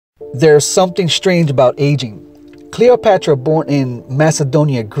There's something strange about aging. Cleopatra, born in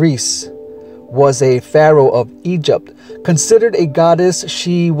Macedonia, Greece, was a pharaoh of Egypt. Considered a goddess,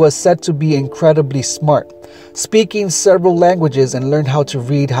 she was said to be incredibly smart, speaking several languages and learned how to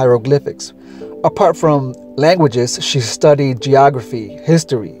read hieroglyphics. Apart from languages, she studied geography,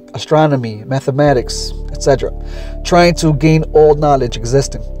 history, astronomy, mathematics, etc., trying to gain all knowledge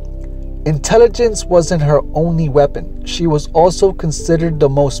existing. Intelligence wasn't her only weapon. She was also considered the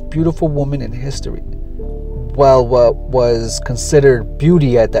most beautiful woman in history. Well, what was considered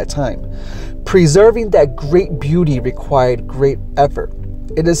beauty at that time. Preserving that great beauty required great effort.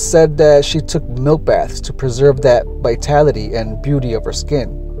 It is said that she took milk baths to preserve that vitality and beauty of her skin.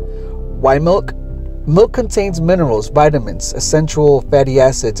 Why milk? Milk contains minerals, vitamins, essential fatty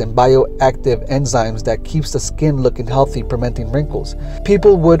acids, and bioactive enzymes that keeps the skin looking healthy, preventing wrinkles.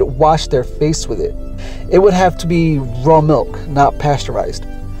 People would wash their face with it. It would have to be raw milk, not pasteurized.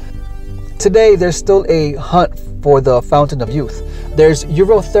 Today, there's still a hunt for the fountain of youth. There's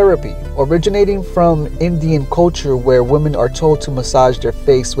urotherapy, originating from Indian culture where women are told to massage their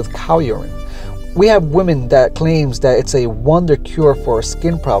face with cow urine. We have women that claims that it's a wonder cure for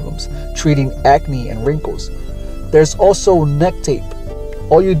skin problems, treating acne and wrinkles. There's also neck tape.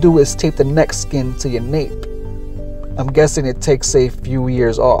 All you do is tape the neck skin to your nape. I'm guessing it takes a few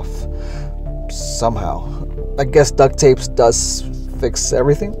years off. Somehow. I guess duct tape does fix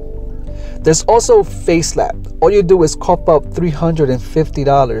everything. There's also face slap. All you do is cough up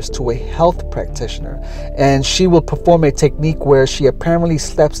 $350 to a health practitioner, and she will perform a technique where she apparently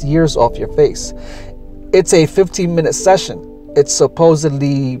slaps years off your face. It's a 15-minute session. It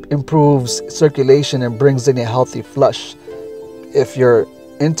supposedly improves circulation and brings in a healthy flush, if you're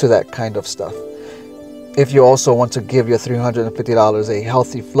into that kind of stuff. If you also want to give your $350 a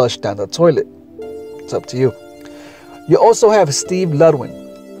healthy flush down the toilet, it's up to you. You also have Steve Ludwin.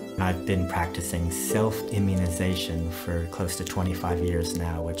 I've been practicing self-immunization for close to 25 years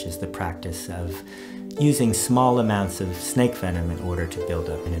now, which is the practice of using small amounts of snake venom in order to build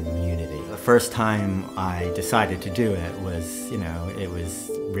up an immunity. The first time I decided to do it was, it was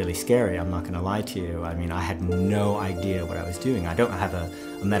really scary, I'm not going to lie to you. I mean, I had no idea what I was doing. I don't have a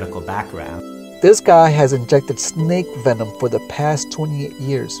medical background. This guy has injected snake venom for the past 28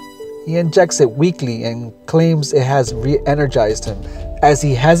 years. He injects it weekly and claims it has re-energized him, as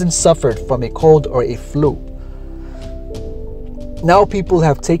he hasn't suffered from a cold or a flu. Now people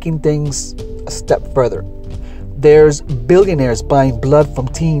have taken things a step further. There's billionaires buying blood from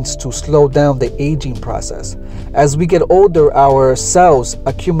teens to slow down the aging process. As we get older, our cells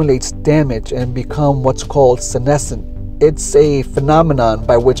accumulates damage and become what's called senescent. It's a phenomenon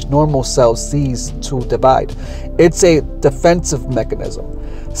by which normal cells cease to divide. It's a defensive mechanism.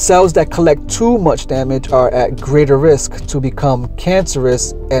 Cells that collect too much damage are at greater risk to become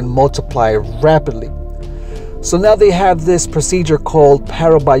cancerous and multiply rapidly. So now they have this procedure called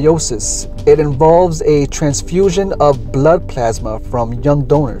parabiosis. It involves a transfusion of blood plasma from young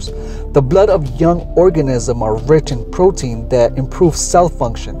donors. The blood of young organisms are rich in protein that improves cell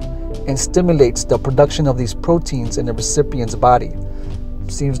function and stimulates the production of these proteins in the recipient's body.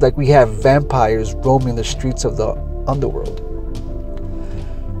 Seems like we have vampires roaming the streets of the underworld.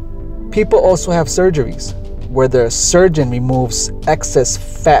 People also have surgeries where the surgeon removes excess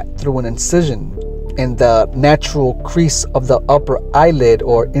fat through an incision in the natural crease of the upper eyelid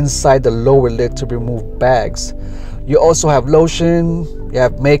or inside the lower lid to remove bags. You also have lotion, you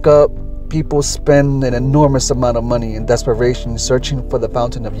have makeup. People spend an enormous amount of money in desperation searching for the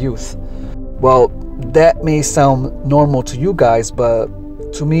fountain of youth. Well, that may sound normal to you guys, but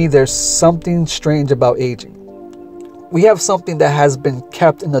to me there's something strange about aging. We have something that has been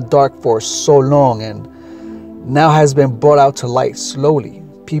kept in the dark for so long and now has been brought out to light slowly.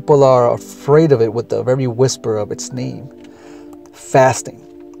 People are afraid of it with the very whisper of its name. Fasting.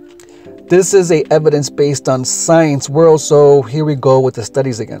 This is a evidence based on science world, so here we go with the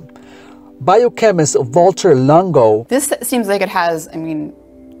studies again. Biochemist Walter Longo. This seems like it has,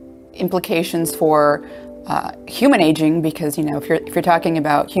 implications for human aging, because if you're talking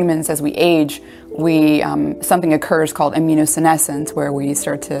about humans as we age, something occurs called immunosenescence, where we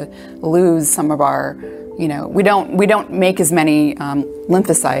start to lose some of our, we don't make as many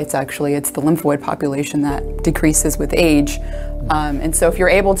lymphocytes. Actually, it's the lymphoid population that decreases with age, and so if you're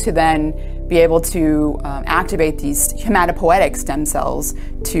able to then be able to activate these hematopoietic stem cells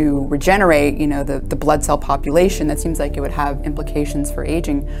to regenerate, the blood cell population, that seems like it would have implications for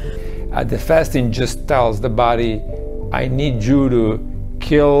aging. The fasting just tells the body, I need you to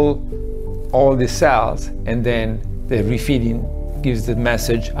kill all the cells, and then the refeeding gives the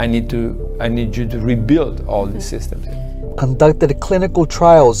message, I need you to rebuild all the systems. conducted clinical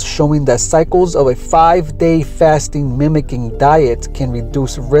trials showing that cycles of a 5-day fasting mimicking diet can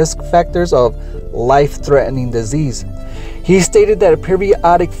reduce risk factors of life-threatening disease. He stated that a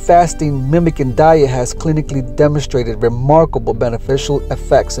periodic fasting mimicking diet has clinically demonstrated remarkable beneficial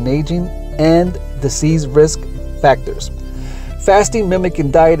effects in aging and disease risk factors. Fasting mimicking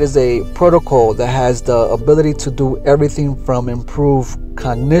diet is a protocol that has the ability to do everything from improve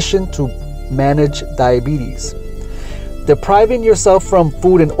cognition to manage diabetes. Depriving yourself from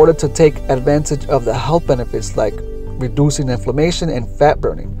food in order to take advantage of the health benefits like reducing inflammation and fat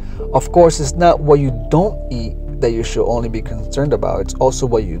burning. Of course, it's not what you don't eat that you should only be concerned about, it's also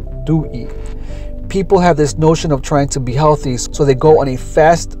what you do eat. People have this notion of trying to be healthy, so they go on a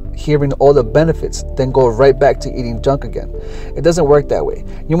fast hearing all the benefits, then go right back to eating junk again. It doesn't work that way.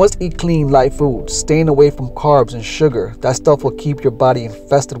 You must eat clean, light food, staying away from carbs and sugar. That stuff will keep your body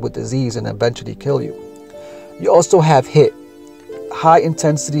infested with disease and eventually kill you. You also have HIIT. High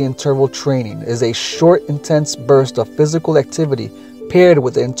intensity interval training is a short, intense burst of physical activity paired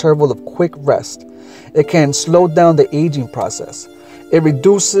with an interval of quick rest. It can slow down the aging process. It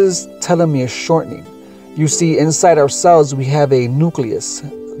reduces telomere shortening. You see, inside our cells, we have a nucleus.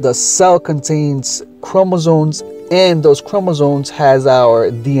 The cell contains chromosomes, and those chromosomes has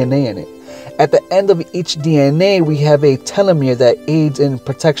our DNA in it. At the end of each DNA, we have a telomere that aids in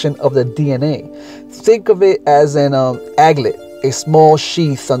protection of the DNA. Think of it as an aglet, a small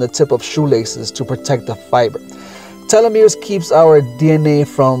sheath on the tip of shoelaces to protect the fiber. Telomeres keeps our DNA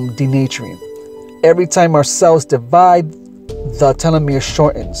from denaturing. Every time our cells divide, the telomere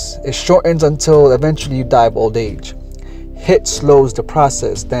shortens. It shortens until eventually you die of old age. HIIT slows the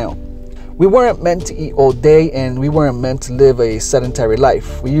process down. We weren't meant to eat all day, and we weren't meant to live a sedentary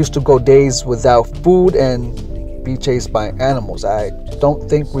life. We used to go days without food and be chased by animals. I don't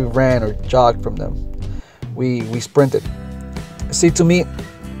think we ran or jogged from them. We sprinted. See, to me,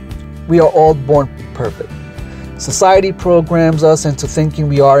 we are all born perfect. Society programs us into thinking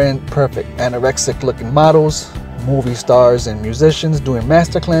we aren't perfect. Anorexic looking models, movie stars, and musicians doing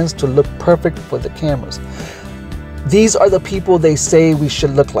masterclass to look perfect for the cameras. These are the people they say we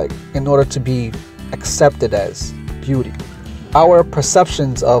should look like in order to be accepted as beauty. Our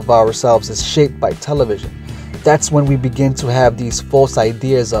perceptions of ourselves is shaped by television. That's when we begin to have these false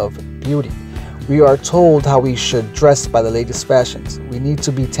ideas of beauty. We are told how we should dress by the latest fashions. We need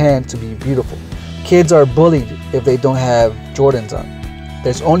to be tan to be beautiful. Kids are bullied if they don't have Jordans on.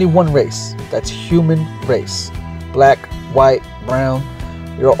 There's only one race, that's human race. Black, white, brown,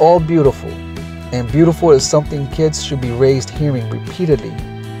 you're all beautiful. And beautiful is something kids should be raised hearing repeatedly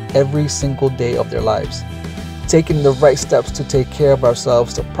every single day of their lives. Taking the right steps to take care of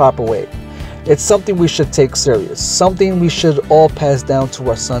ourselves the proper way. It's something we should take serious, something we should all pass down to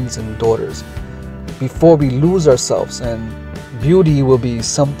our sons and daughters before we lose ourselves, and beauty will be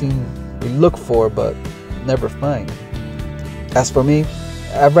something we look for but never find. As for me,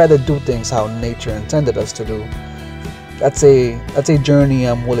 I'd rather do things how nature intended us to do. That's a journey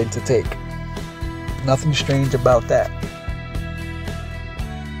I'm willing to take. Nothing strange about that.